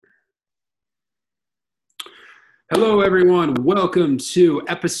Hello, everyone. Welcome to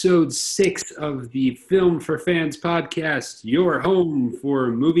episode 6 of the Film for Fans podcast, your home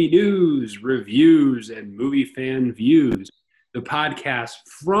for movie news, reviews, and movie fan views. The podcast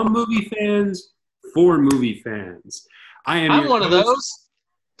from movie fans for movie fans. I am I'm your one of host, those.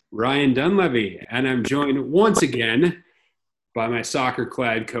 Ryan Dunleavy, and I'm joined once again by my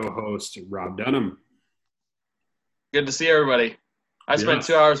soccer-clad co-host, Rob Dunham. Good to see everybody. I spent Yes.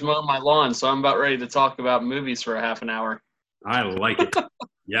 2 hours mowing my lawn, so I'm about ready to talk about movies for a half an hour. I like it.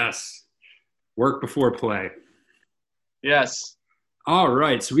 Yes. Work before play. Yes. All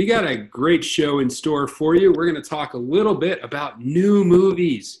right, so we got a great show in store for you. We're going to talk a little bit about new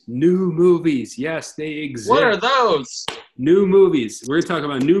movies. New movies. Yes, they exist. What are those? New movies. We're going to talk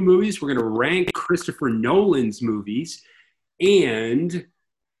about new movies. We're going to rank Christopher Nolan's movies and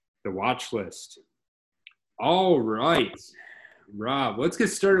the watch list. All right, Rob, let's get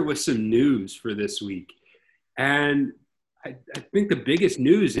started with some news for this week. And I think the biggest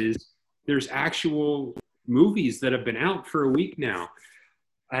news is there's actual movies that have been out for a week now.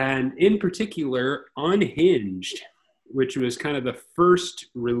 And in particular, Unhinged, which was kind of the first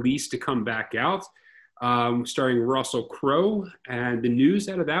release to come back out, starring Russell Crowe. And the news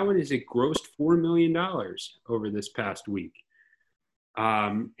out of that one is it grossed $4 million over this past week.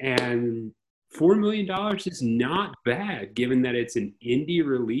 And $4 million is not bad, given that it's an indie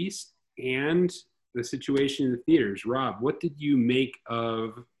release and the situation in the theaters. Rob, what did you make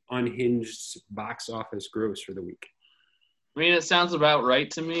of Unhinged's box office gross for the week? I mean, it sounds about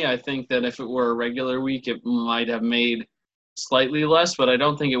right to me. I think that if it were a regular week, it might have made slightly less, but I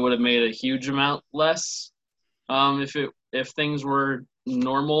don't think it would have made a huge amount less if things were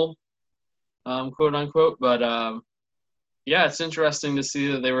normal, quote unquote. But yeah, it's interesting to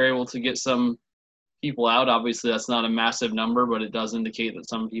see that they were able to get some people out. Obviously, that's not a massive number, but it does indicate that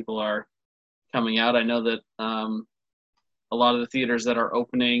some people are coming out. I know that a lot of the theaters that are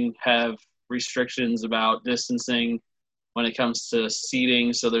opening have restrictions about distancing when it comes to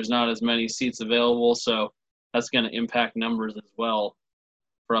seating, so there's not as many seats available. So that's going to impact numbers as well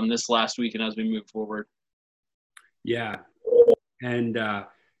from this last week and as we move forward. Yeah. And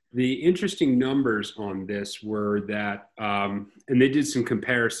the interesting numbers on this were that, and they did some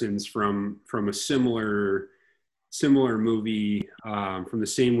comparisons from a similar movie from the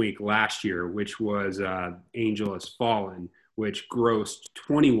same week last year, which was Angel Has Fallen, which grossed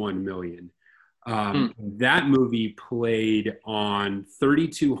 $21 million. That movie played on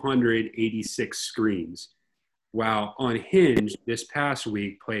 3,286 screens, while Unhinged this past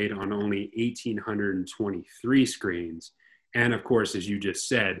week played on only 1,823 screens. And of course, as you just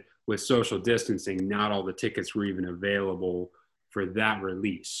said, with social distancing, not all the tickets were even available for that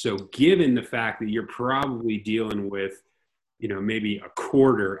release. So given the fact that you're probably dealing with, maybe a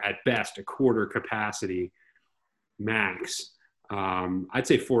quarter at best, a quarter capacity max, I'd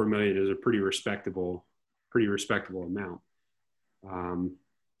say $4 million is a pretty respectable amount.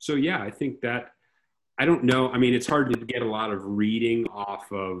 So yeah, I think that, I don't know. I mean, it's hard to get a lot of reading off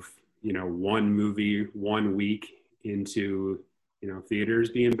of, one movie, 1 week into,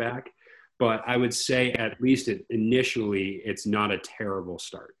 theaters being back. But I would say at least initially, it's not a terrible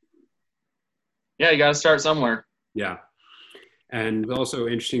start. Yeah, you got to start somewhere. Yeah. And it's also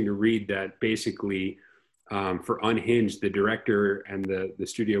interesting to read that basically for Unhinged, the director and the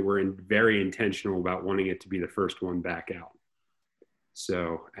studio were very intentional about wanting it to be the first one back out.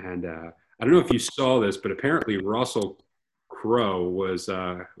 So, and I don't know if you saw this, but apparently Russell Crowe was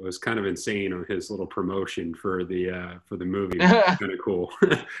kind of insane on his little promotion for the movie. Kind of cool.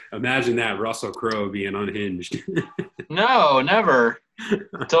 Imagine that, Russell Crowe being Unhinged. No, never.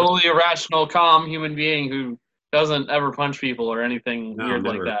 Totally irrational, calm human being who doesn't ever punch people or anything weird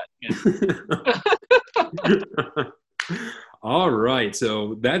never. like that. Yeah. All right,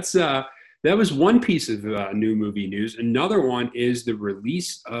 so that was one piece of new movie news. Another one is the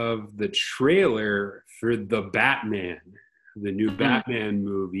release of the trailer for The Batman, the new Batman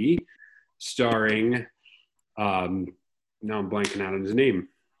movie starring, now I'm blanking out on his name.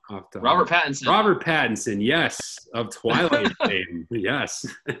 Robert Pattinson. Robert Pattinson, yes, of Twilight fame, yes.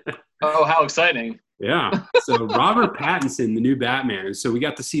 Oh, how exciting. Yeah, so Robert Pattinson, the new Batman. And so we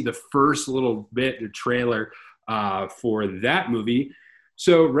got to see the first little bit of trailer for that movie.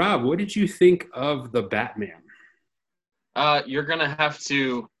 So, Rob, what did you think of The Batman? You're going to have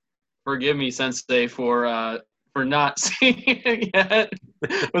to forgive me, Sensei, for not seeing it yet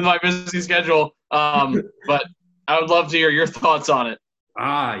with my busy schedule. But I would love to hear your thoughts on it.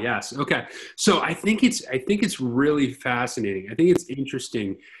 Ah, yes. Okay. So I think it's really fascinating. I think it's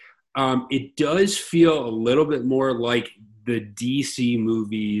interesting. It does feel a little bit more like the DC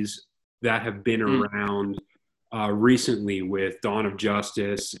movies that have been around recently with Dawn of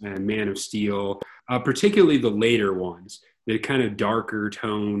Justice and Man of Steel, particularly the later ones, the kind of darker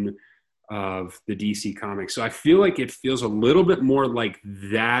tone of the DC comics. So I feel like it feels a little bit more like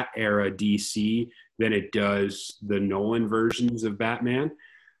that era DC than it does the Nolan versions of Batman.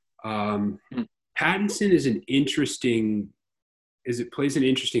 Pattinson is an interesting, plays an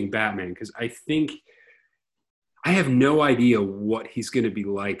interesting Batman because I think I have no idea what he's going to be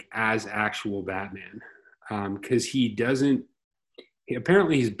like as actual Batman because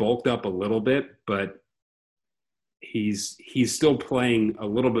apparently he's bulked up a little bit, but he's still playing a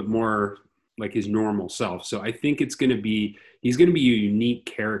little bit more like his normal self. So I think he's going to be a unique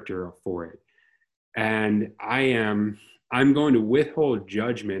character for it. And I'm going to withhold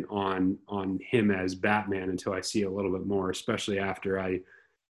judgment on him as Batman until I see a little bit more, especially after I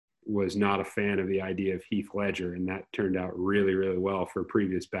was not a fan of the idea of Heath Ledger, and that turned out really, really well for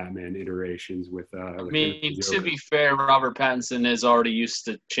previous Batman iterations with I mean, to be fair, Robert Pattinson is already used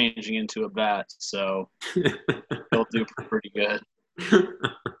to changing into a bat, so he'll do pretty good.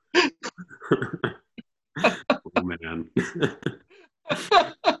 Oh, man.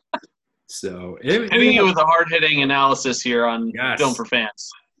 So hitting you with a hard-hitting analysis here on Film for Fans.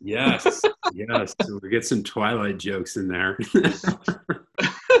 Yes. So we get some Twilight jokes in there.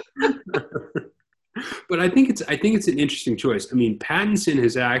 But I think it's an interesting choice. I mean, Pattinson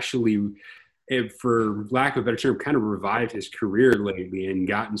has actually, for lack of a better term, kind of revived his career lately and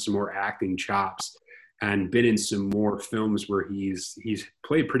gotten some more acting chops and been in some more films where he's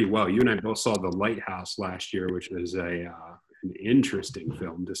played pretty well. You and I both saw The Lighthouse last year, which was an interesting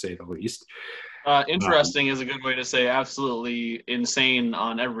film, to say the least. Interesting is a good way to say absolutely insane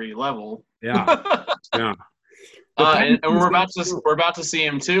on every level. Yeah. And we're about to see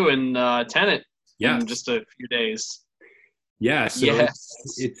him too in Tenet in just a few days. Yeah, so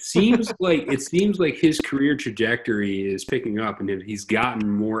it seems like his career trajectory is picking up, and he's gotten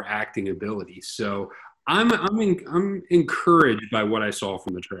more acting ability. So I'm encouraged by what I saw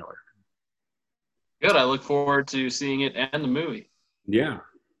from the trailer. Good. I look forward to seeing it and the movie. Yeah.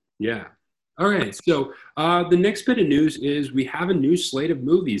 All right. So the next bit of news is we have a new slate of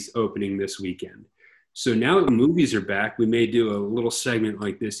movies opening this weekend. So now that the movies are back, we may do a little segment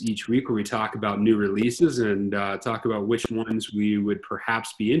like this each week where we talk about new releases and talk about which ones we would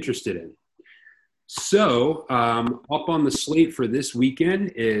perhaps be interested in. So up on the slate for this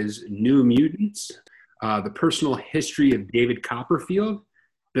weekend is New Mutants, The Personal History of David Copperfield,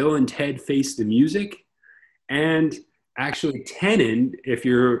 Bill and Ted Face the Music, and actually Tenet, if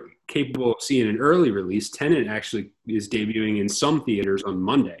you're capable of seeing an early release, Tenet actually is debuting in some theaters on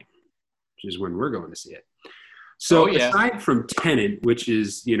Monday, which is when we're going to see it. So aside from Tenet, which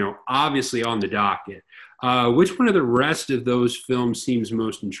is, obviously on the docket, which one of the rest of those films seems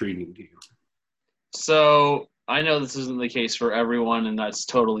most intriguing to you? So I know this isn't the case for everyone, and that's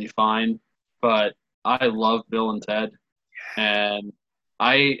totally fine, but I love Bill and Ted, and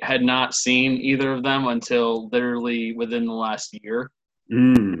I had not seen either of them until literally within the last year.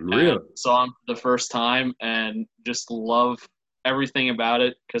 Really? Saw them for the first time and just love everything about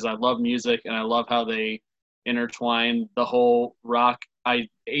it because I love music and I love how they intertwine the whole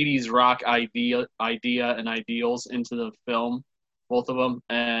 80s rock idea and ideals into the film, both of them.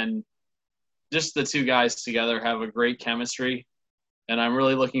 And just the two guys together have a great chemistry. And I'm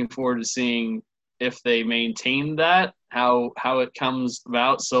really looking forward to seeing if they maintain that, how it comes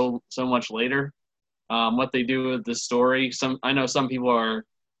about so much later, what they do with the story. I know some people are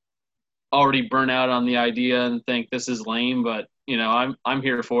already burnt out on the idea and think this is lame, but I'm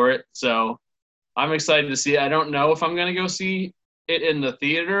here for it. So I'm excited to see it. I don't know if I'm going to go see it in the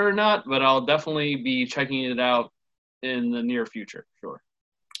theater or not, but I'll definitely be checking it out in the near future. Sure.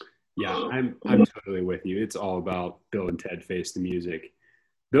 Yeah, I'm totally with you. It's all about Bill and Ted Face the Music.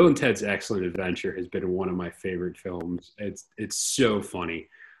 Bill and Ted's Excellent Adventure has been one of my favorite films. It's so funny.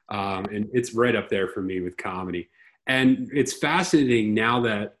 And it's right up there for me with comedy. And it's fascinating now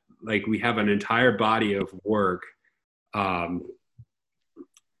that we have an entire body of work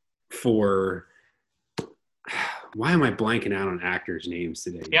for, why am I blanking out on actors' names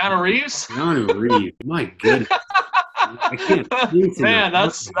today? Keanu Reeves? Keanu Reeves. My goodness. I can't think. Man,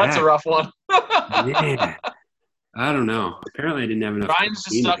 that's a rough one. Man. I don't know. Apparently I didn't have enough. Ryan's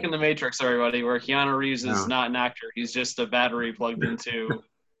just stuck in the Matrix, everybody, where Keanu Reeves is not an actor. He's just a battery plugged into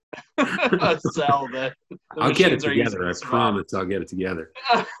a cell that I'll get it together. I promise I'll get it together.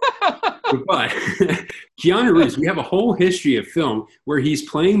 But Keanu Reeves, we have a whole history of film where he's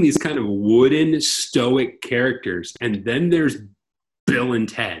playing these kind of wooden, stoic characters. And then there's Bill and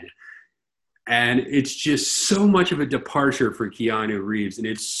Ted. And it's just so much of a departure for Keanu Reeves. And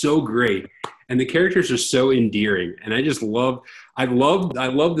it's so great. and the characters are so endearing. And I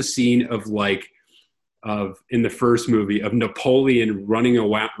love the scene of in the first movie of Napoleon running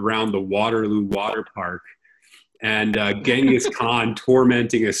around the Waterloo Water Park and Genghis Khan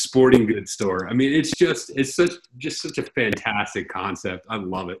tormenting a sporting goods store. I mean, it's such a fantastic concept. I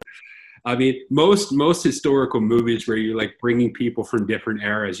love it. I mean, most historical movies where you're like bringing people from different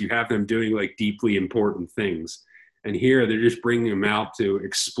eras, you have them doing like deeply important things, and here they're just bringing them out to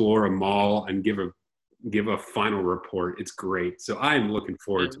explore a mall and give a final report. It's great. So I'm looking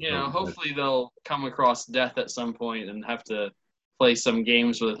forward And, to it. hopefully they'll come across death at some point and have to play some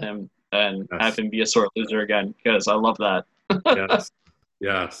games with him and have him be a sore loser again, because I love that.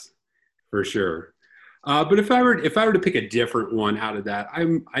 Yes, for sure. But if I were to pick a different one out of that,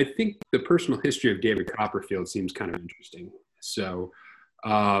 I think the personal history of David Copperfield seems kind of interesting. So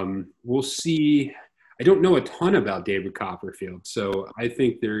we'll see. I don't know a ton about David Copperfield, so I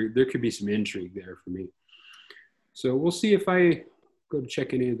think there could be some intrigue there for me. So we'll see if I go to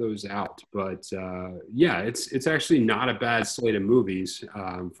check any of those out. But yeah, it's actually not a bad slate of movies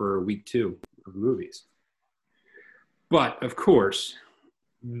for week 2 of movies. But of course,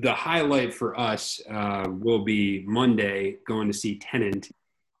 the highlight for us will be Monday going to see Tenet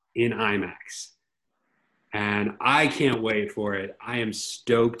in IMAX. And I can't wait for it. I am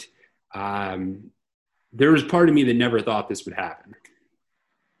stoked. There was part of me that never thought this would happen.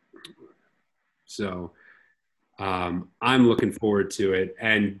 So I'm looking forward to it.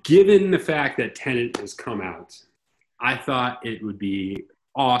 And given the fact that Tenet has come out, I thought it would be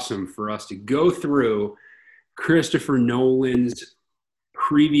awesome for us to go through Christopher Nolan's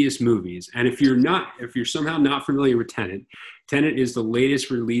previous movies. And if you're somehow not familiar with Tenet is the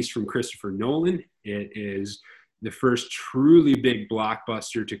latest release from Christopher Nolan. It is the first truly big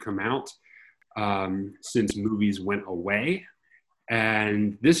blockbuster to come out since movies went away.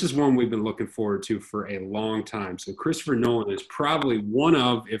 And this is one we've been looking forward to for a long time. So Christopher Nolan is probably one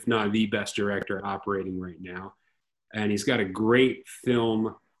of, if not the best director operating right now. And he's got a great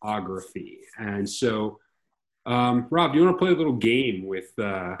filmography. And so Rob, do you want to play a little game with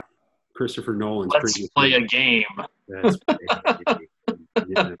Christopher Nolan's Let's play a game. Let's play a game.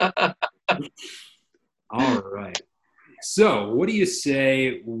 Yeah. All right. So what do you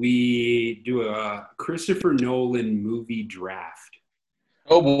say we do a Christopher Nolan movie draft?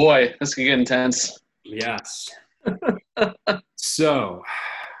 Oh boy, this could get intense. Yes. So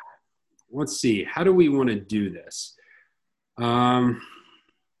let's see. How do we want to do this? I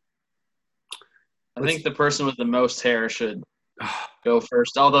think the person with the most hair should go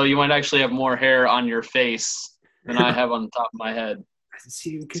first, although you might actually have more hair on your face than I have on the top of my head.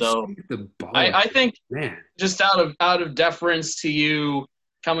 So I think, man, just out of deference to you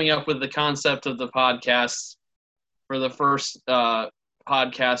coming up with the concept of the podcast for the first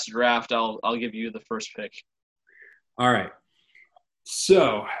podcast draft, I'll give you the first pick. All right.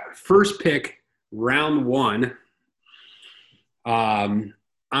 So first pick, round 1. I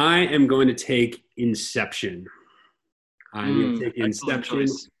am going to take Inception. I'm going to take Inception.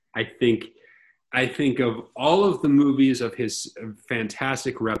 I think of all of the movies of his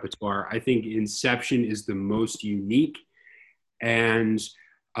fantastic repertoire, I think Inception is the most unique and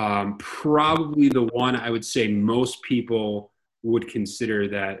probably the one I would say most people would consider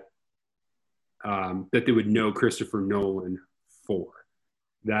that they would know Christopher Nolan for.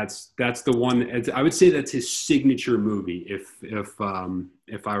 That's the one. I would say that's his signature movie if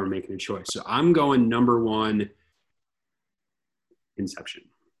I were making a choice. So I'm going number 1, Inception.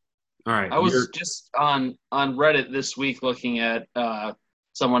 All right. I was just on Reddit this week looking at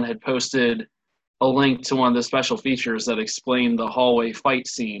someone had posted a link to one of the special features that explained the hallway fight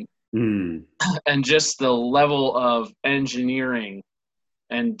scene and just the level of engineering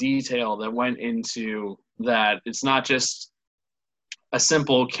and detail that went into that. It's not just a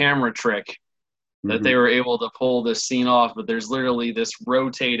simple camera trick that they were able to pull this scene off, but there's literally this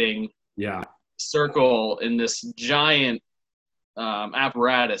rotating circle in this giant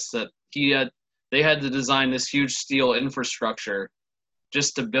apparatus that they had to design this huge steel infrastructure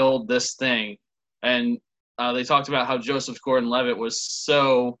just to build this thing. And they talked about how Joseph Gordon-Levitt was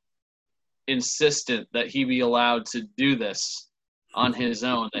so insistent that he be allowed to do this on his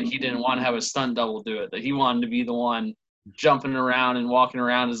own, that he didn't want to have a stunt double do it, that he wanted to be the one jumping around and walking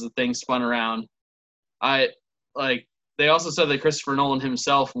around as the thing spun around. They also said that Christopher Nolan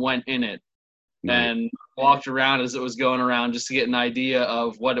himself went in it and walked around as it was going around just to get an idea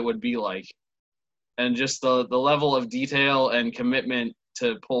of what it would be like. And just the level of detail and commitment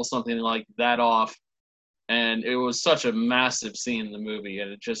to pull something like that off. And it was such a massive scene in the movie,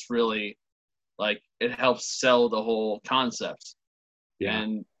 and it just really, it helps sell the whole concept. Yeah.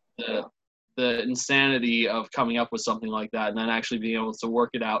 And the insanity of coming up with something like that and then actually being able to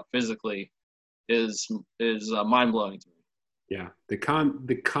work it out physically is mind blowing to me. Yeah, the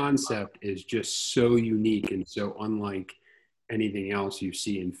concept is just so unique and so unlike anything else you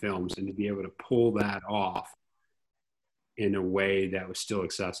see in films, and to be able to pull that off in a way that was still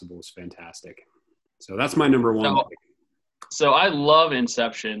accessible is fantastic. So that's my number one. So I love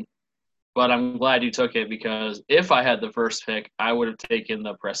Inception, but I'm glad you took it, because if I had the first pick, I would have taken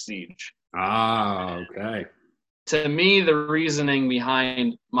The Prestige. Ah, okay. To me, the reasoning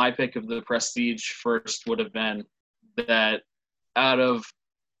behind my pick of The Prestige first would have been that out of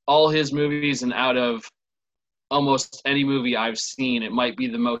all his movies and out of almost any movie I've seen, it might be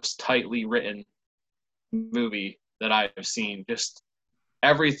the most tightly written movie that I've seen. Just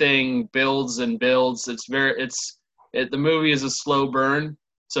everything builds and builds. The movie is a slow burn.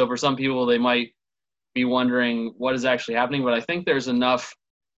 So for some people, they might be wondering what is actually happening, but I think there's enough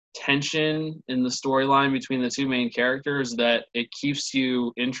tension in the storyline between the two main characters that it keeps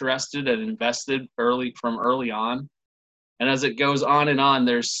you interested and invested from early on. And as it goes on and on,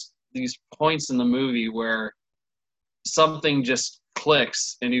 there's these points in the movie where something just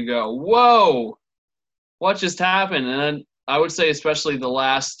clicks and you go, whoa, what just happened? And then I would say especially the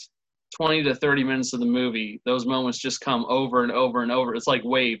last 20 to 30 minutes of the movie, those moments just come over and over and over. It's like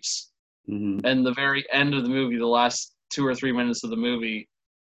waves. Mm-hmm. And the very end of the movie, the last 2 or 3 minutes of the movie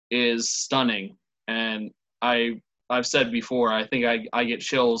is stunning. And I've said before, I think I get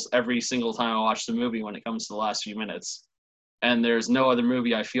chills every single time I watch the movie when it comes to the last few minutes. And there's no other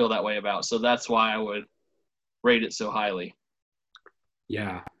movie I feel that way about. So that's why I would rate it so highly.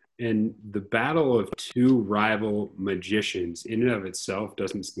 Yeah. And the battle of two rival magicians in and of itself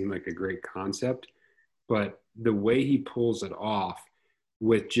doesn't seem like a great concept, but the way he pulls it off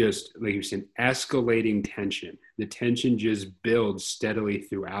with just, like you said, escalating tension, the tension just builds steadily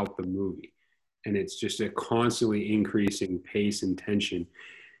throughout the movie. And it's just a constantly increasing pace and tension.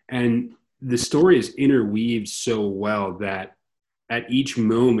 And the story is interweaved so well that at each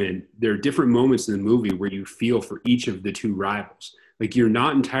moment, there are different moments in the movie where you feel for each of the two rivals. Like, you're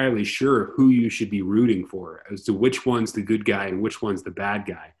not entirely sure who you should be rooting for as to which one's the good guy and which one's the bad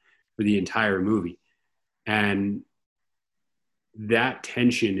guy for the entire movie. And that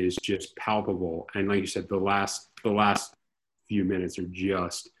tension is just palpable. And like you said, the last few minutes are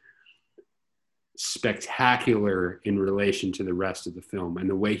just spectacular in relation to the rest of the film. And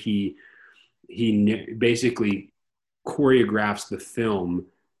the way he basically choreographs the film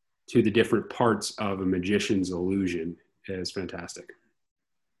to the different parts of a magician's illusion is fantastic.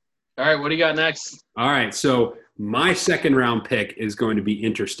 All right, what do you got next? All right, so my second round pick is going to be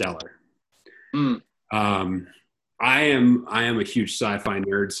Interstellar. I am a huge sci-fi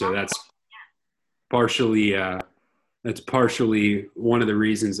nerd, so that's partially one of the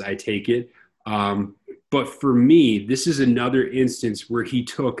reasons I take it. But for me, this is another instance where he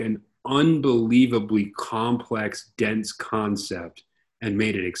took an unbelievably complex, dense concept and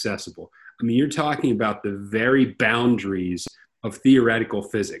made it accessible. I mean, you're talking about the very boundaries of theoretical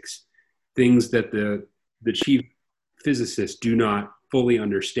physics, things that the chief physicists do not fully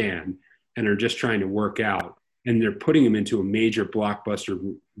understand and are just trying to work out. And they're putting them into a major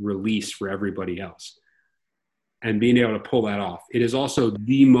blockbuster release for everybody else and being able to pull that off. It is also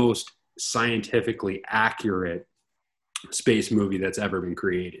the most scientifically accurate space movie that's ever been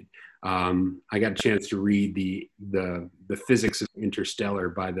created. I got a chance to read the physics of Interstellar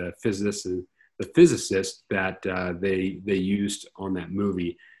by the physicist that they used on that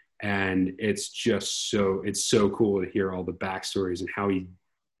movie, and it's so cool to hear all the backstories and how he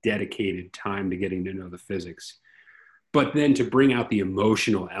dedicated time to getting to know the physics, but then to bring out the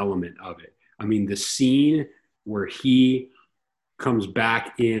emotional element of it. I mean, the scene where he comes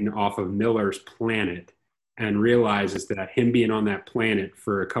back in off of Miller's planet and realizes that him being on that planet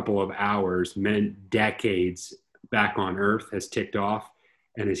for a couple of hours meant decades back on Earth has ticked off.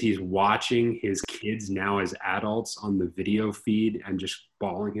 And as he's watching his kids now as adults on the video feed and just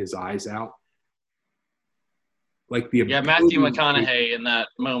bawling his eyes out. Like Matthew McConaughey in that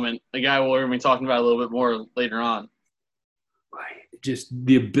moment, the guy we're going to be talking about a little bit more later on. Just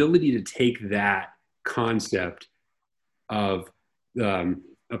the ability to take that concept of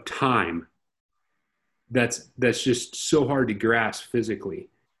time that's just so hard to grasp physically,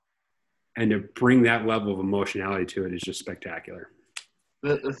 and to bring that level of emotionality to it is just spectacular.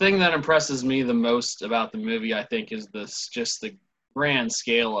 The thing that impresses me the most about the movie, I think, is just the grand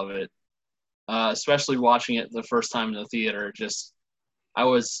scale of it. Especially watching it the first time in the theater, I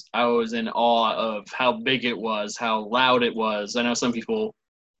was in awe of how big it was, how loud it was. I know some people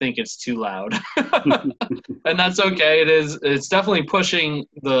think it's too loud. And that's okay. It's definitely pushing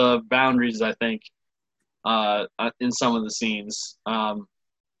the boundaries, I think, in some of the scenes.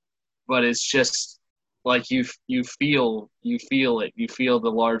 But it's just like you feel it. You feel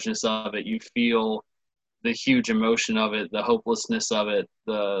the largeness of it. You feel the huge emotion of it, the hopelessness of it,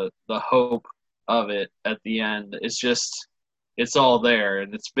 the hope of it at the end. It's all there,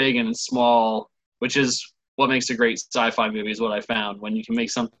 and it's big and it's small, which is what makes a great sci-fi movie, is what I found, when you can make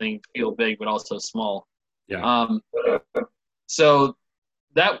something feel big but also small. Yeah. So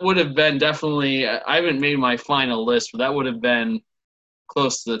that would have been definitely, I haven't made my final list, but that would have been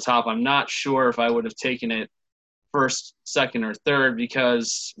close to the top. I'm not sure if I would have taken it first, second, or third,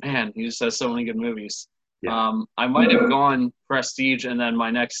 because, man, he just has so many good movies. Yeah. I might have gone Prestige and then my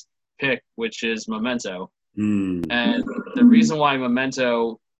next pick, which is Memento. Mm. And the reason why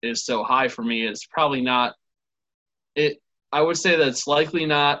Memento is so high for me is probably not it. I would say that it's likely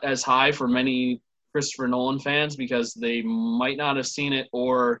not as high for many Christopher Nolan fans because they might not have seen it,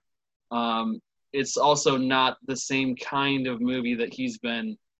 or it's also not the same kind of movie that he's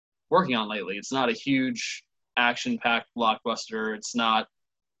been working on lately. It's not a huge action-packed blockbuster. It's not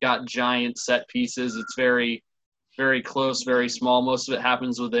got giant set pieces. It's very, very close, very small. Most of it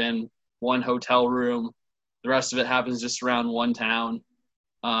happens within one hotel room. The rest of it happens just around one town.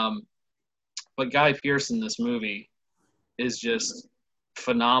 But Guy Pearce in this movie is just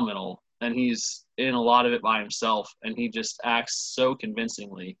phenomenal, and he's in a lot of it by himself, and he just acts so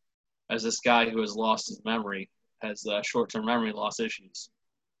convincingly as this guy who has lost his memory, has short-term memory loss issues.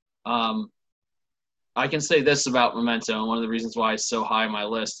 I can say this about Memento, and one of the reasons why it's so high on my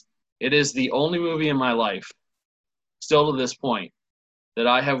list, it is the only movie in my life, still to this point, that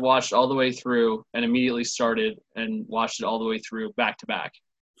I have watched all the way through and immediately started and watched it all the way through back to back.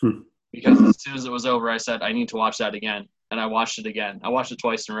 Because as soon as it was over, I said, I need to watch that again. And I watched it again. I watched it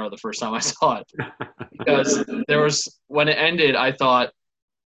twice in a row the first time I saw it. Because when it ended, I thought,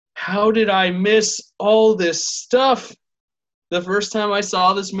 how did I miss all this stuff? The first time I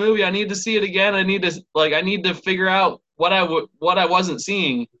saw this movie, I need to see it again. I need to figure out what I wasn't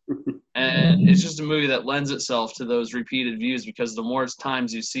seeing. And it's just a movie that lends itself to those repeated views, because the more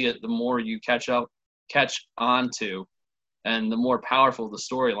times you see it, the more you catch onto, and the more powerful the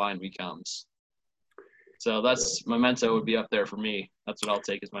storyline becomes. So that's Memento would be up there for me. That's what I'll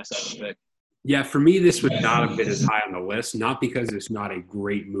take as my second pick. Yeah, for me, this would not have been as high on the list, not because it's not a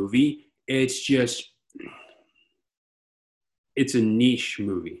great movie. It's just, it's a niche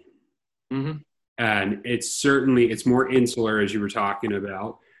movie. Mm-hmm. And it's more insular, as you were talking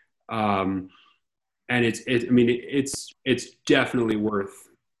about. And it's definitely worth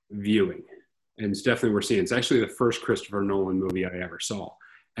viewing. And it's definitely worth seeing. It's actually the first Christopher Nolan movie I ever saw.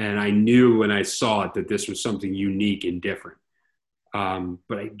 And I knew when I saw it that this was something unique and different.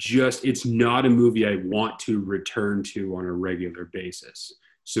 But it's not a movie I want to return to on a regular basis.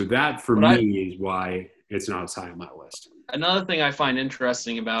 So that for me is why it's not as high on my list. Another thing I find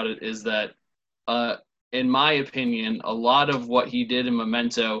interesting about it is that, in my opinion, a lot of what he did in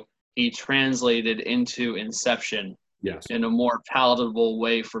Memento, he translated into Inception. Yes. In a more palatable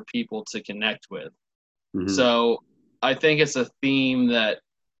way for people to connect with. Mm-hmm. So I think it's a theme that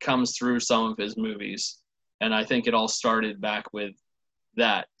comes through some of his movies. And I think it all started back with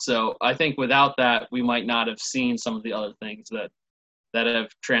that. So I think without that, we might not have seen some of the other things that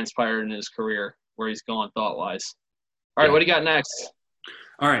have transpired in his career, where he's gone thought-wise. All right, What do you got next?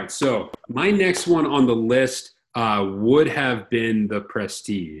 All right, so my next one on the list would have been The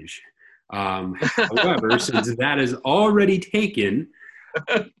Prestige. However, since that is already taken,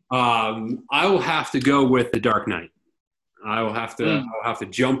 I will have to go with The Dark Knight. I will have to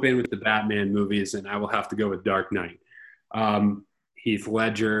jump in with the Batman movies, and I will have to go with Dark Knight. Heath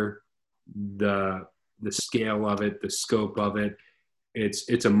Ledger, the scale of it, the scope of it.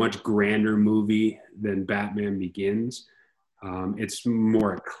 It's a much grander movie than Batman Begins. It's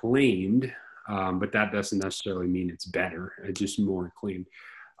more acclaimed, but that doesn't necessarily mean it's better. It's just more acclaimed.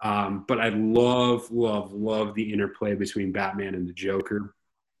 But I love the interplay between Batman and the Joker,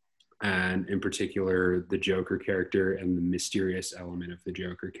 and in particular, the Joker character and the mysterious element of the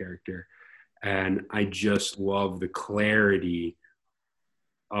Joker character. And I just love the clarity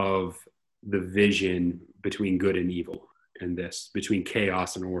of the vision between good and evil in this, between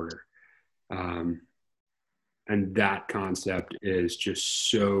chaos and order. And that concept is just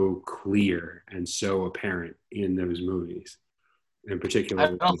so clear and so apparent in those movies. In particular,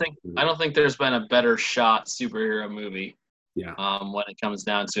 I don't think there's been a better shot superhero movie. Yeah. When it comes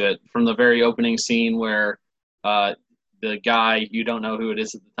down to it, from the very opening scene where the guy, you don't know who it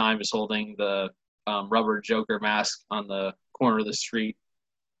is at the time, is holding the rubber Joker mask on the corner of the street,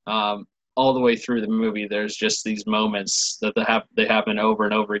 all the way through the movie, there's just these moments that they happen over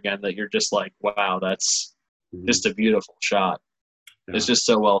and over again that you're just like, wow, that's just a beautiful shot. Yeah. It's just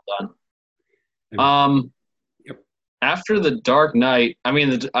so well done. Yep. After The Dark Knight, I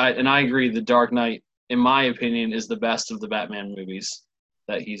mean, and I agree, The Dark Knight, in my opinion, is the best of the Batman movies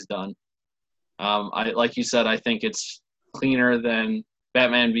that he's done. Like you said, I think it's cleaner than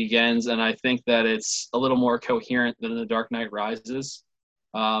Batman Begins, and I think that it's a little more coherent than The Dark Knight Rises.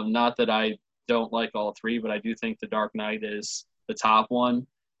 Not that I don't like all three, but I do think The Dark Knight is the top one.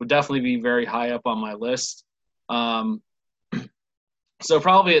 Would definitely be very high up on my list. So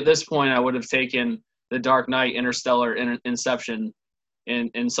probably at this point, I would have taken The Dark Knight, Interstellar, Inception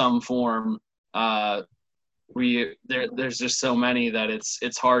in some form. There's just so many that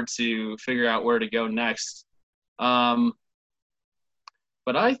it's hard to figure out where to go next.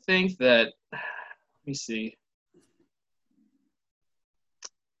 But I think that, let me see.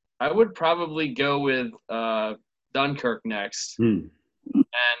 I would probably go with Dunkirk next. And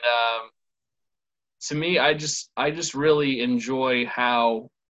to me, I just really enjoy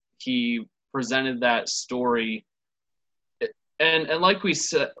how he presented that story. And like we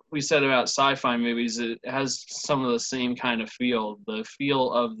said about sci-fi movies, it has some of the same kind of feel. The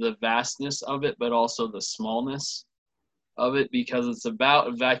feel of the vastness of it, but also the smallness of it, because it's about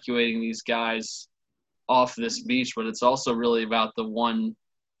evacuating these guys off this beach, but it's also really about the one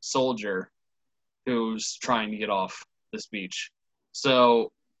soldier who's trying to get off this beach.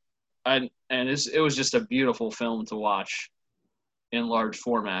 So, it was just a beautiful film to watch in large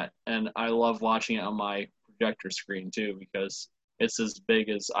format, and I love watching it on my projector screen too, because it's as big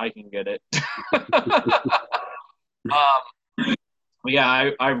as I can get it.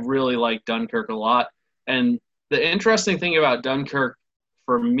 Yeah, I really like Dunkirk a lot. And the interesting thing about Dunkirk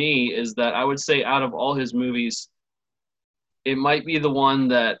for me is that I would say out of all his movies, it might be the one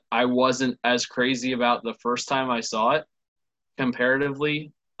that I wasn't as crazy about the first time I saw it,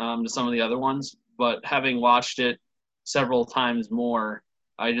 comparatively to some of the other ones. But having watched it several times more,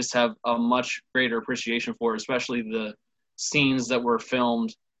 I just have a much greater appreciation for it, especially the scenes that were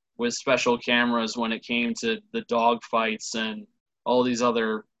filmed with special cameras when it came to the dog fights and all these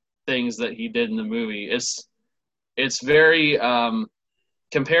other things that he did in the movie. It's very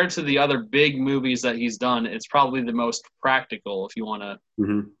compared to the other big movies that he's done, it's probably the most practical, if you want to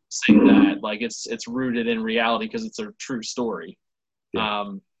say that. Like it's rooted in reality because it's a true story.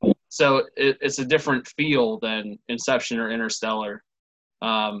 Yeah. So it's a different feel than Inception or Interstellar.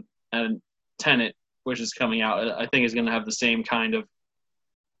 And Tenet, which is coming out, I think is going to have the same kind of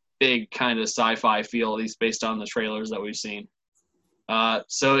big kind of sci-fi feel, at least based on the trailers that we've seen.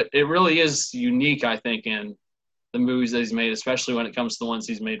 So it really is unique, I think, in the movies that he's made, especially when it comes to the ones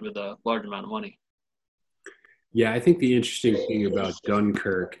he's made with a large amount of money. Yeah, I think the interesting thing about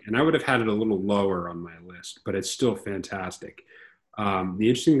Dunkirk, and I would have had it a little lower on my list, but it's still fantastic. The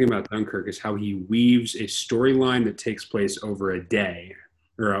interesting thing about Dunkirk is how he weaves a storyline that takes place over a day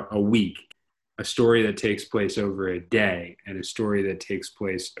or a week, a story that takes place over a day, and a story that takes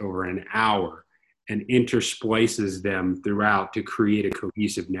place over an hour, and intersplices them throughout to create a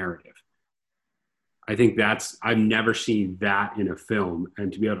cohesive narrative. I think I've never seen that in a film,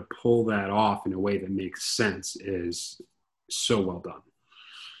 and to be able to pull that off in a way that makes sense is so well done.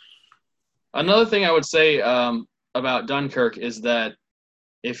 Another thing I would say about Dunkirk is that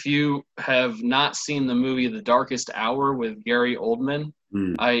if you have not seen the movie The Darkest Hour with Gary Oldman,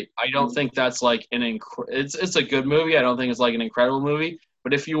 I don't think that's like it's a good movie. I don't think it's like an incredible movie.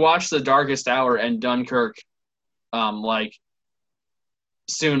 But if you watch The Darkest Hour and Dunkirk like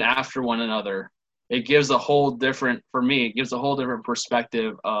soon after one another, it gives a whole different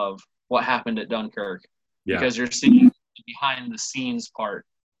perspective of what happened at Dunkirk. Yeah. Because you're seeing the behind the scenes part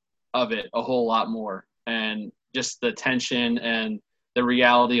of it a whole lot more, and just the tension and the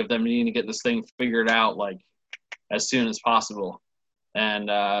reality of them needing to get this thing figured out like as soon as possible. And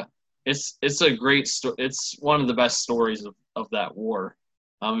it's a great story. It's one of the best stories of that war.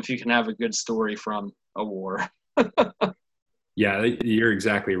 If you can have a good story from a war. Yeah, you're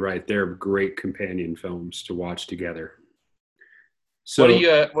exactly right. They're great companion films to watch together. So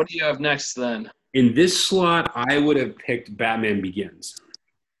what do you have next then? In this slot, I would have picked Batman Begins.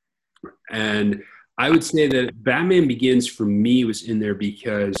 And I would say that Batman Begins for me was in there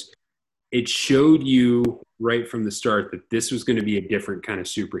because it showed you right from the start that this was going to be a different kind of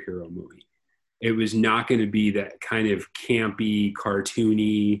superhero movie. It was not going to be that kind of campy,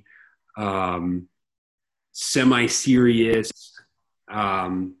 cartoony, semi-serious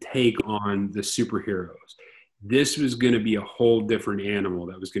take on the superheroes. This was going to be a whole different animal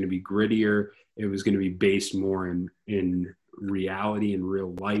that was going to be grittier. It was going to be based more in reality and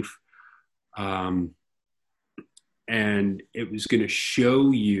real life. And it was going to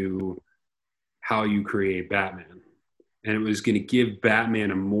show you how you create Batman. And it was going to give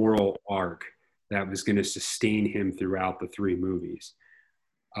Batman a moral arc that was going to sustain him throughout the 3 movies.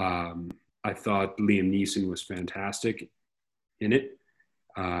 I thought Liam Neeson was fantastic in it.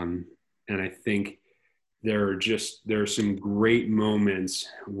 And I think there are some great moments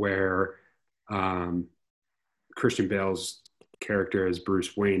where Christian Bale's character as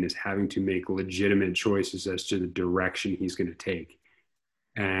Bruce Wayne is having to make legitimate choices as to the direction he's going to take.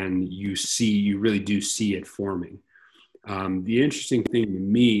 And you really do see it forming. The interesting thing to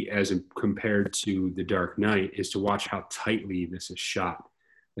me, as compared to The Dark Knight, is to watch how tightly this is shot.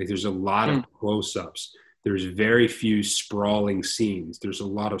 Like, there's a lot of close-ups. There's very few sprawling scenes. There's a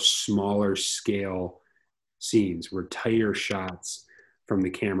lot of smaller scale scenes where tighter shots from the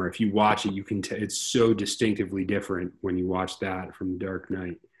camera. If you watch it, you can it's so distinctively different when you watch that from The Dark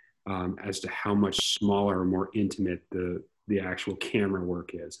Knight, as to how much smaller and more intimate the actual camera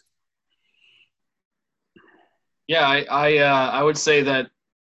work is. Yeah, I would say that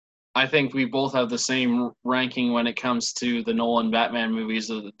I think we both have the same ranking when it comes to the Nolan Batman movies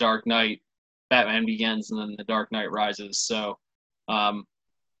of The Dark Knight, Batman Begins, and then The Dark Knight Rises. So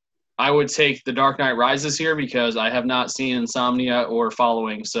I would take The Dark Knight Rises here because I have not seen Insomnia or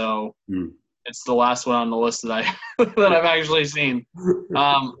Following, so it's the last one on the list that I've actually seen.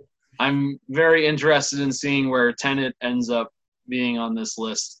 I'm very interested in seeing where Tenet ends up being on this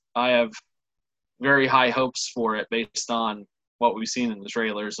list. I have very high hopes for it based on what we've seen in the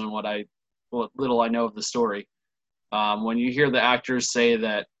trailers and what little I know of the story. When you hear the actors say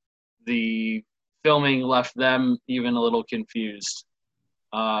that the filming left them even a little confused,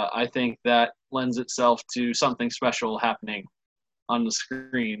 I think that lends itself to something special happening on the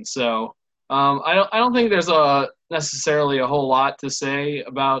screen. So I don't think there's necessarily a whole lot to say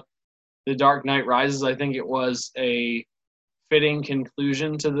about The Dark Knight Rises. I think it was a fitting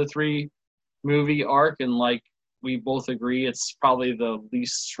conclusion to the 3-movie arc, and like we both agree, it's probably the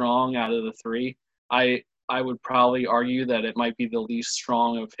least strong out of the 3. I would probably argue that it might be the least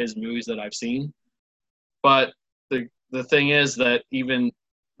strong of his movies that I've seen. But the thing is that even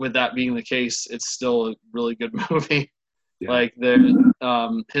with that being the case, it's still a really good movie. Yeah. Like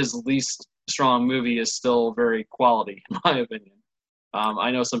his least strong movie is still very quality, in my opinion.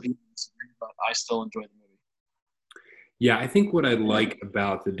 I know some people disagree, but I still enjoy the movie. Yeah, I think what I like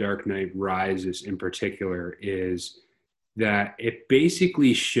about The Dark Knight Rises in particular is that it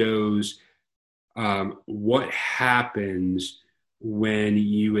basically shows what happens when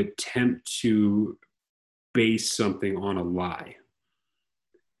you attempt to base something on a lie.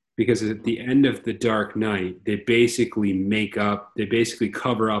 Because at the end of The Dark Knight, they basically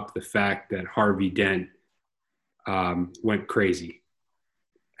cover up the fact that Harvey Dent went crazy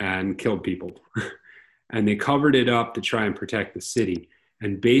and killed people. And they covered it up to try and protect the city.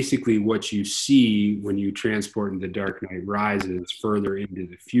 And basically what you see when you transport into The Dark Knight Rises further into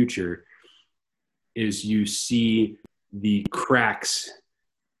the future is you see the cracks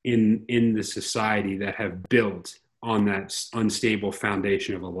in the society that have built on that unstable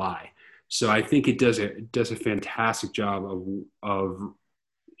foundation of a lie. So I think it does a fantastic job of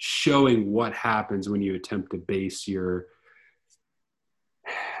showing what happens when you attempt to base your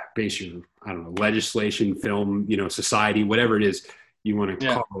I don't know, legislation, film, society, whatever it is you want to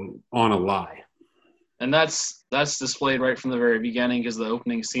call it, on a lie. And that's displayed right from the very beginning, because the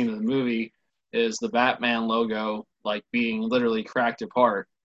opening scene of the movie is the Batman logo like being literally cracked apart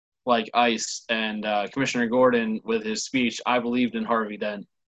like ice, and Commissioner Gordon with his speech, "I believed in Harvey Dent."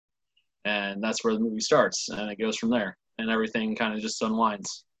 And that's where the movie starts, and it goes from there, and everything kind of just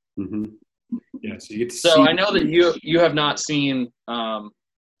unwinds. Mm-hmm. Yeah, so you get to So I know that you have not seen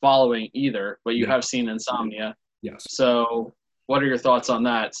Following either, but you have seen Insomnia. Yes. So what are your thoughts on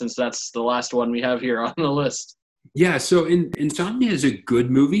that, since that's the last one we have here on the list? Yeah, so Insomnia is a good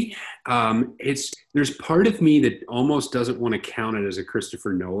movie. There's part of me that almost doesn't want to count it as a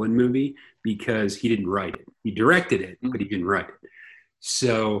Christopher Nolan movie because he didn't write it. He directed it, but he didn't write it.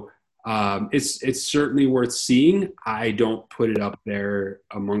 So it's certainly worth seeing. I don't put it up there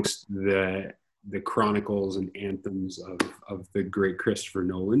amongst the chronicles and anthems of the great Christopher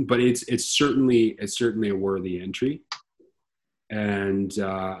Nolan, but it's certainly a worthy entry. And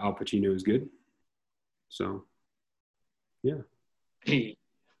Al Pacino is good. So. Yeah.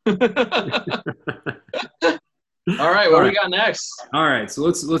 All right, what do we got next? All right, so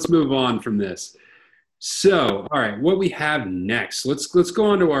let's move on from this. So, all right, what we have next? Let's go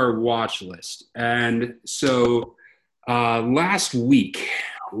on to our watch list. And so, last week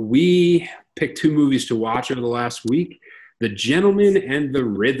we picked 2 movies to watch over the last week. The Gentleman and the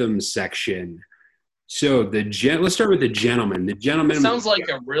Rhythm Section. So let's start with The Gentleman. The Gentleman It sounds like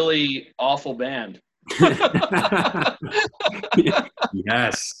a really awful band.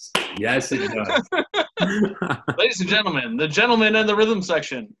 Yes, it does. Ladies and gentlemen, The Gentleman and the Rhythm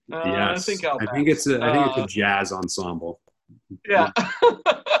Section. Yes, I think it's a jazz ensemble. Yeah.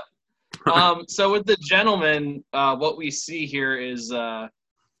 So with The Gentleman, what we see here is a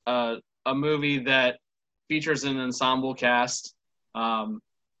movie that features an ensemble cast,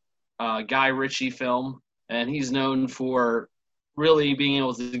 Guy Ritchie film, and he's known for really being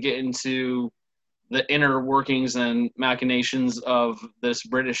able to get into the inner workings and machinations of this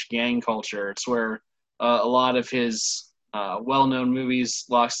British gang culture. It's where a lot of his well-known movies,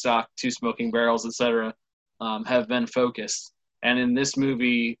 Lock, Stock, Two Smoking Barrels, etc., have been focused. And in this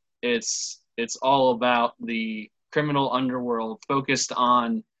movie, it's all about the criminal underworld, focused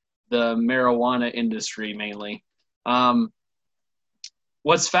on the marijuana industry mainly.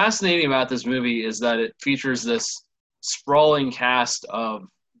 What's fascinating about this movie is that it features this sprawling cast of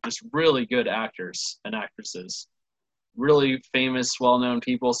just really good actors and actresses, really famous, well-known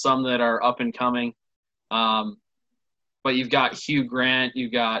people, some that are up and coming. But you've got Hugh Grant,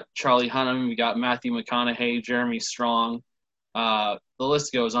 you've got Charlie Hunnam, you've got Matthew McConaughey, Jeremy Strong. The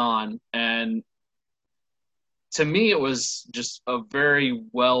list goes on. And to me, it was just a very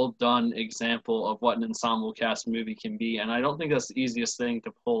well done example of what an ensemble cast movie can be. And I don't think that's the easiest thing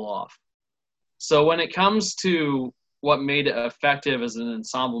to pull off. So when it comes to what made it effective as an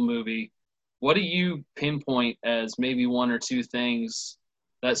ensemble movie, what do you pinpoint as maybe one or two things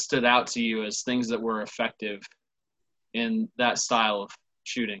that stood out to you as things that were effective in that style of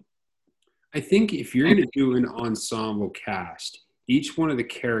shooting? I think if you're going to do an ensemble cast, each one of the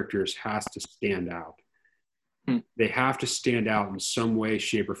characters has to stand out. They have to stand out in some way,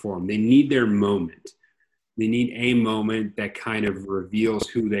 shape, or form. They need their moment. They need a moment that kind of reveals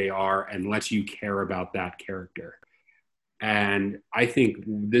who they are and lets you care about that character. And I think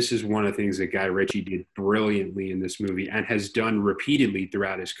this is one of the things that Guy Ritchie did brilliantly in this movie and has done repeatedly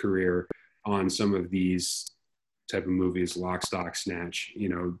throughout his career on some of these type of movies, Lock, Stock, Snatch. You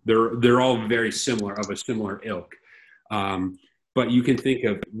know, they're all very similar, of a similar ilk. But you can think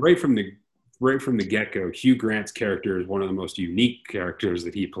of right from the get-go, Hugh Grant's character is one of the most unique characters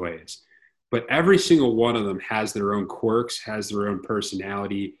that he plays. But every single one of them has their own quirks, has their own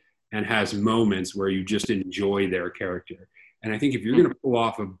personality, and has moments where you just enjoy their character. And I think if you're going to pull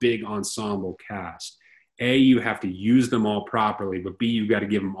off a big ensemble cast, A, you have to use them all properly, but B, you've got to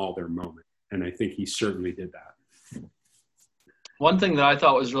give them all their moment. And I think he certainly did that. One thing that I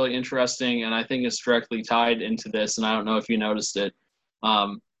thought was really interesting, and I think is directly tied into this, and I don't know if you noticed it,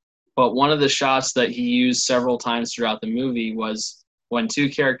 but one of the shots that he used several times throughout the movie was when two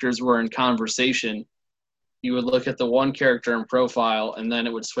characters were in conversation, you would look at the one character in profile, and then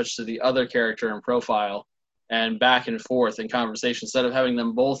it would switch to the other character in profile, and back and forth in conversation. Instead of having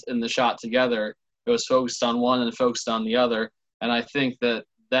them both in the shot together, it was focused on one and focused on the other. And I think that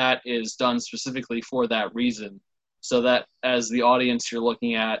that is done specifically for that reason, so that as the audience you're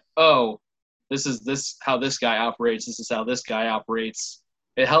looking at, oh, this is how this guy operates, this is how this guy operates.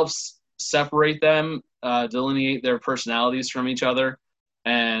 It helps separate them, delineate their personalities from each other,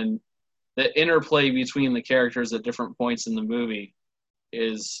 and the interplay between the characters at different points in the movie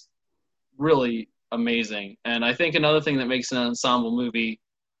is really amazing. And I think another thing that makes an ensemble movie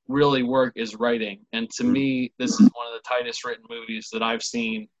really work is writing. And to me, this is one of the tightest written movies that I've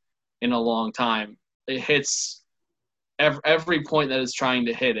seen in a long time. It hits every point that it's trying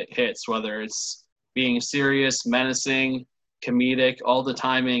to hit, it hits, whether it's being serious, menacing, comedic. All the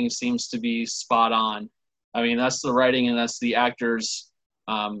timing seems to be spot on. I mean, that's the writing and that's the actors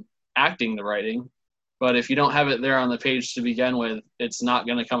acting the writing. But if you don't have it there on the page to begin with, it's not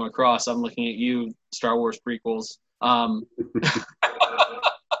going to come across. I'm looking at you, Star Wars prequels.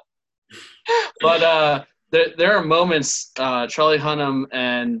 But there are moments, Charlie Hunnam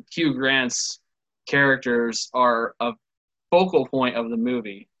and Hugh Grant's characters are a focal point of the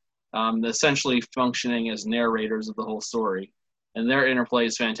movie, essentially functioning as narrators of the whole story. And their interplay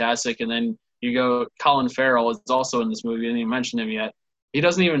is fantastic. And then you go, Colin Farrell is also in this movie. I didn't even mention him yet. He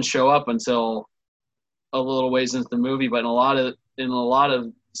doesn't even show up until a little ways into the movie, but in a lot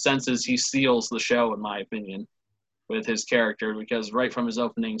of senses, he steals the show, in my opinion, with his character, because right from his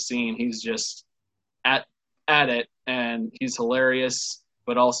opening scene, he's just at it, and he's hilarious,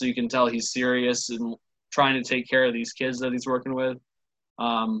 but also you can tell he's serious and trying to take care of these kids that he's working with.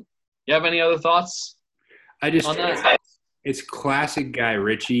 You have any other thoughts on that? It's classic Guy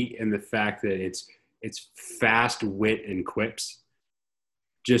Ritchie in the fact that it's fast wit and quips.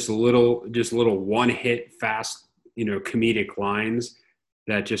 Just little one hit fast comedic lines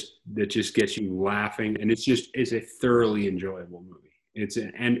that just gets you laughing, and it's a thoroughly enjoyable movie. It's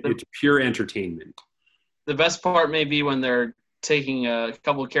pure entertainment. The best part may be when they're taking a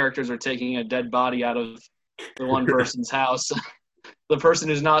couple of characters are taking a dead body out of the one person's house. The person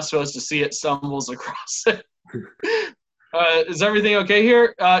who's not supposed to see it stumbles across it. Is everything okay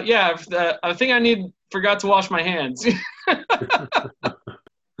here? Yeah, I think I forgot to wash my hands.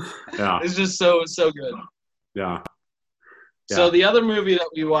 Yeah. It's just so good. Yeah. So the other movie that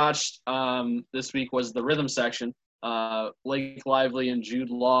we watched this week was The Rhythm Section. Blake Lively and Jude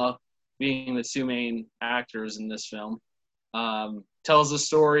Law being the two main actors in this film. Tells the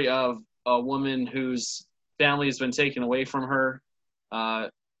story of a woman whose family has been taken away from her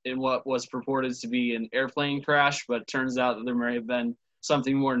in what was purported to be an airplane crash, but it turns out that there may have been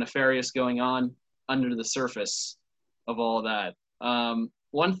something more nefarious going on under the surface of all that.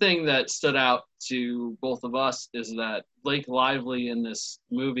 One thing that stood out to both of us is that Blake Lively in this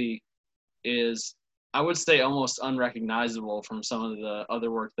movie is, I would say, almost unrecognizable from some of the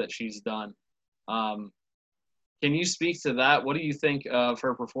other work that she's done. Can you speak to that? What do you think of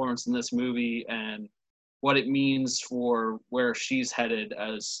her performance in this movie and what it means for where she's headed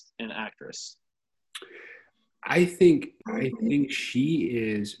as an actress? I think she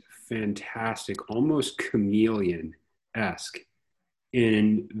is fantastic, almost chameleon-esque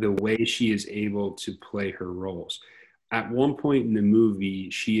in the way she is able to play her roles. At one point in the movie,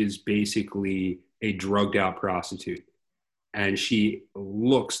 she is basically a drugged out prostitute, and she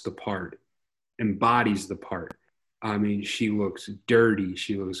looks the part, embodies the part. I mean, she looks dirty,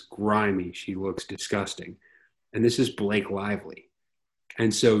 she looks grimy, she looks disgusting. And this is Blake Lively.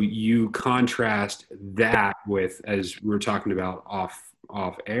 And so you contrast that with, as we were talking about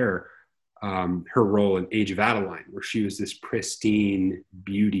off air, her role in Age of Adeline, where she was this pristine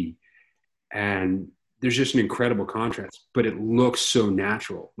beauty. And there's just an incredible contrast, but it looks so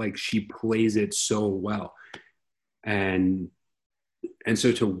natural. Like, she plays it so well. And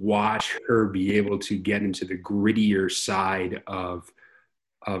so to watch her be able to get into the grittier side of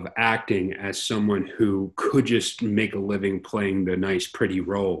acting as someone who could just make a living playing the nice, pretty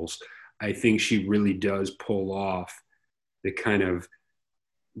roles, I think she really does pull off the kind of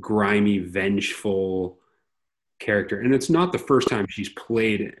grimy, vengeful character. And it's not the first time she's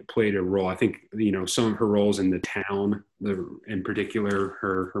played a role. I think, some of her roles in The Town, in particular,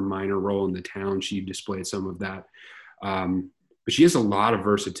 her minor role in The Town, she displayed some of that. But she has a lot of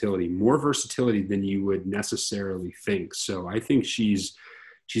versatility, more versatility than you would necessarily think. So I think she's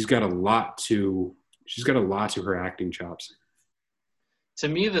got a lot to her acting chops. To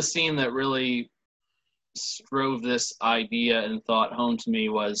me, the scene that really drove this idea and thought home to me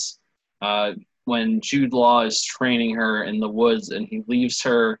was when Jude Law is training her in the woods and he leaves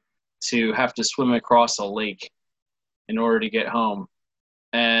her to have to swim across a lake in order to get home.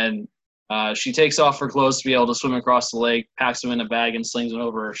 And she takes off her clothes to be able to swim across the lake, packs them in a bag, and slings them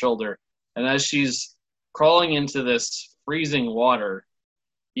over her shoulder. And as she's crawling into this freezing water,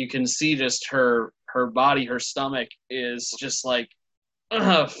 you can see just her body, her stomach is just like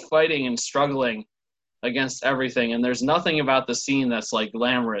fighting and struggling against everything. And there's nothing about the scene that's like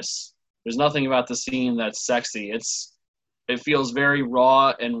glamorous. There's nothing about the scene that's sexy. It feels very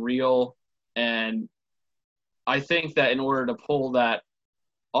raw and real. And I think that in order to pull that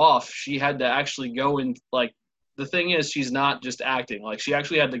off, she had to actually go in. Like, the thing is, she's not just acting. Like, she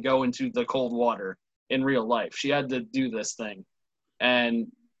actually had to go into the cold water in real life. She had to do this thing. And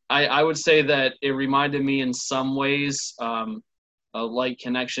I would say that it reminded me in some ways a light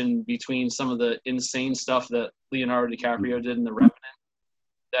connection between some of the insane stuff that Leonardo DiCaprio did in The Revenant.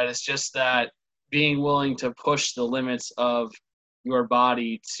 That it's just that being willing to push the limits of your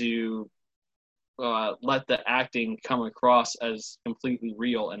body to let the acting come across as completely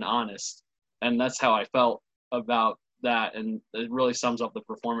real and honest. And that's how I felt about that. And it really sums up the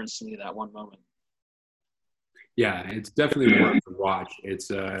performance to me, that one moment. Yeah, it's definitely worth to watch.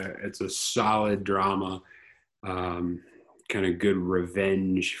 It's a solid drama, kind of good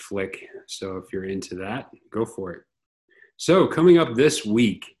revenge flick. So if you're into that, go for it. So coming up this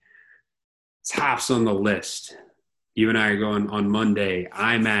week, tops on the list. You and I are going on Monday,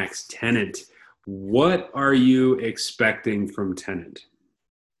 IMAX Tenet. What are you expecting from Tenet?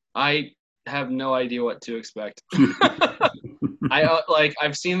 I have no idea what to expect.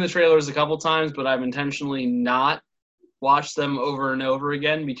 I've seen the trailers a couple times, but I've intentionally not watched them over and over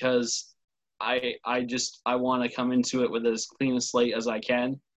again because I want to come into it with as clean a slate as I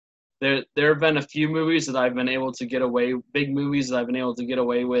can. There have been a few movies that I've been able to get away, big movies that I've been able to get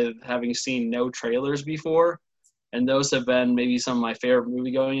away with having seen no trailers before. And those have been maybe some of my favorite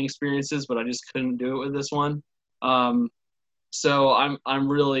movie-going experiences, but I just couldn't do it with this one. So I'm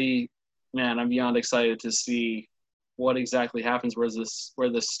really, man, I'm beyond excited to see what exactly happens, where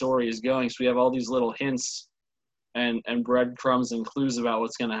this story is going. So we have all these little hints and breadcrumbs and clues about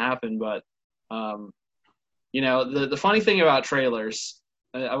what's going to happen. But the funny thing about trailers,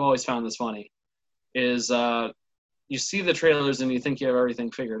 I've always found this funny, is you see the trailers and you think you have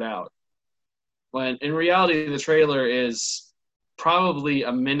everything figured out, when in reality the trailer is probably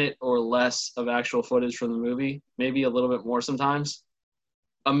a minute or less of actual footage from the movie, maybe a little bit more sometimes.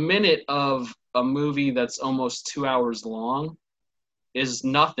 A minute of a movie that's almost 2 hours long is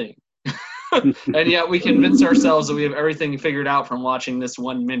nothing. And yet we convince ourselves that we have everything figured out from watching this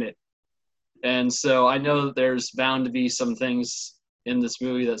 1 minute. And so I know that there's bound to be some things in this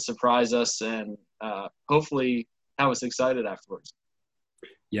movie that surprise us and hopefully have us excited afterwards.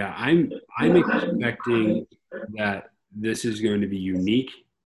 Yeah, I'm expecting that this is going to be unique.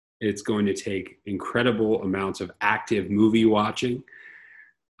 It's going to take incredible amounts of active movie watching.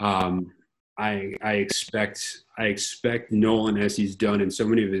 I expect Nolan, as he's done in so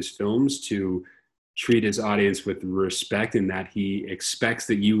many of his films, to treat his audience with respect, and that he expects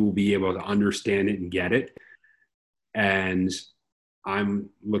that you will be able to understand it and get it. And I'm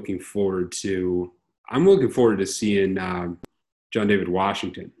looking forward to seeing John David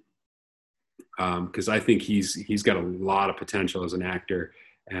Washington, because I think he's got a lot of potential as an actor,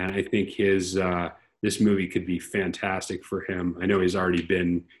 and I think this movie could be fantastic for him. I know he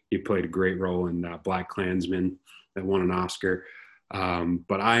played a great role in Black Klansman that won an Oscar.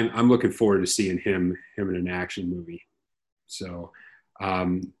 But I'm looking forward to seeing him in an action movie. So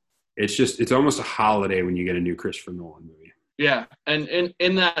it's almost a holiday when you get a new Christopher Nolan movie. Yeah, and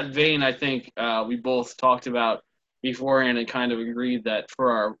in that vein, I think we both talked about beforehand and kind of agreed that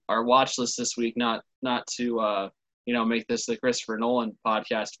for our watch list this week, not to make this the Christopher Nolan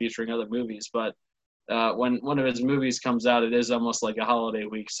podcast featuring other movies, but when one of his movies comes out, it is almost like a holiday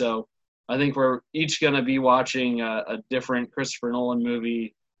week. So I think we're each going to be watching a different Christopher Nolan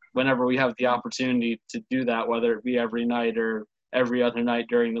movie whenever we have the opportunity to do that, whether it be every night or every other night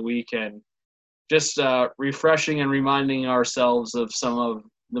during the week, and just refreshing and reminding ourselves of some of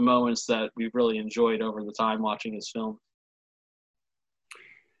the moments that we've really enjoyed over the time watching his film.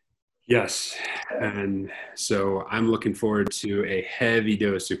 Yes, and so I'm looking forward to a heavy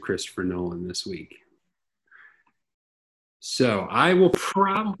dose of Christopher Nolan this week. So I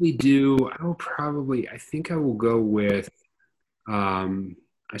think I will go with,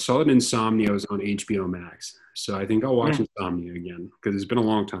 I saw that Insomnia was on HBO Max. So I think I'll watch Insomnia again because it's been a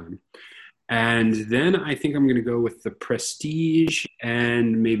long time. And then I think I'm going to go with The Prestige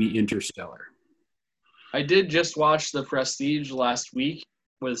and maybe Interstellar. I did just watch The Prestige last week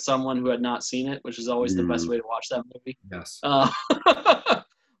with someone who had not seen it, which is always the best way to watch that movie. Yes.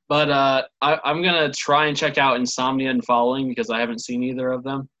 But I'm going to try and check out Insomnia and Following because I haven't seen either of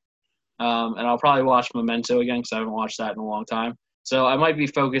them. And I'll probably watch Memento again because I haven't watched that in a long time. So I might be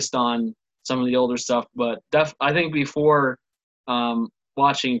focused on some of the older stuff. But I think before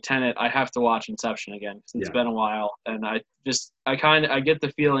watching Tenet, I have to watch Inception again because it's been a while. And I get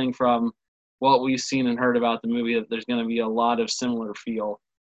the feeling from what we've seen and heard about the movie that there's going to be a lot of similar feel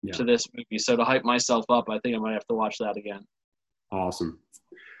to this movie. So to hype myself up, I think I might have to watch that again. Awesome.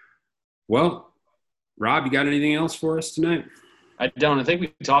 Well, Rob, you got anything else for us tonight? I don't. I think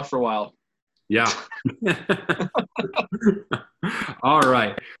we talked for a while. Yeah. All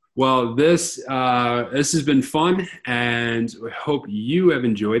right. Well, this has been fun, and I hope you have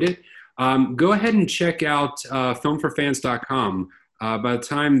enjoyed it. Go ahead and check out filmforfans.com. By the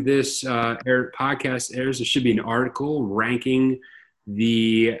time this podcast airs, there should be an article ranking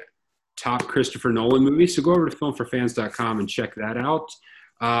the top Christopher Nolan movies. So go over to filmforfans.com and check that out.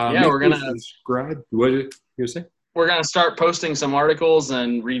 We're going to subscribe. What are you going to say? We're going to start posting some articles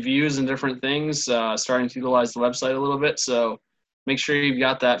and reviews and different things, starting to utilize the website a little bit. So make sure you've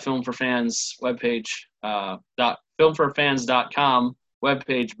got that Film for Fans webpage, filmforfans.com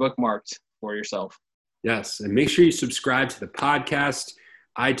webpage bookmarked for yourself. Yes, and make sure you subscribe to the podcast,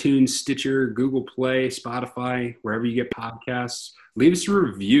 iTunes, Stitcher, Google Play, Spotify, wherever you get podcasts. Leave us a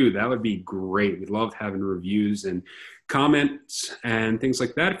review. That would be great. We love having reviews and comments and things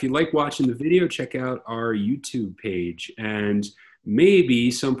like that. If you like watching the video, check out our YouTube page. And maybe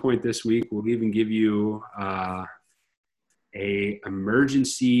some point this week, we'll even give you a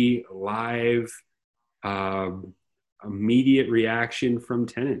emergency live immediate reaction from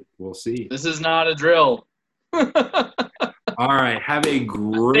Tenet. We'll see. This is not a drill. All right. Have a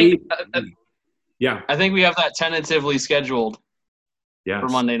great Yeah. I think we have that tentatively scheduled for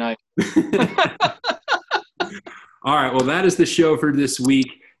Monday night. All right. Well, that is the show for this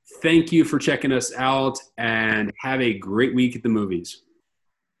week. thank you for checking us out, and have a great week at the movies.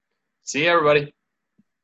 See you, everybody.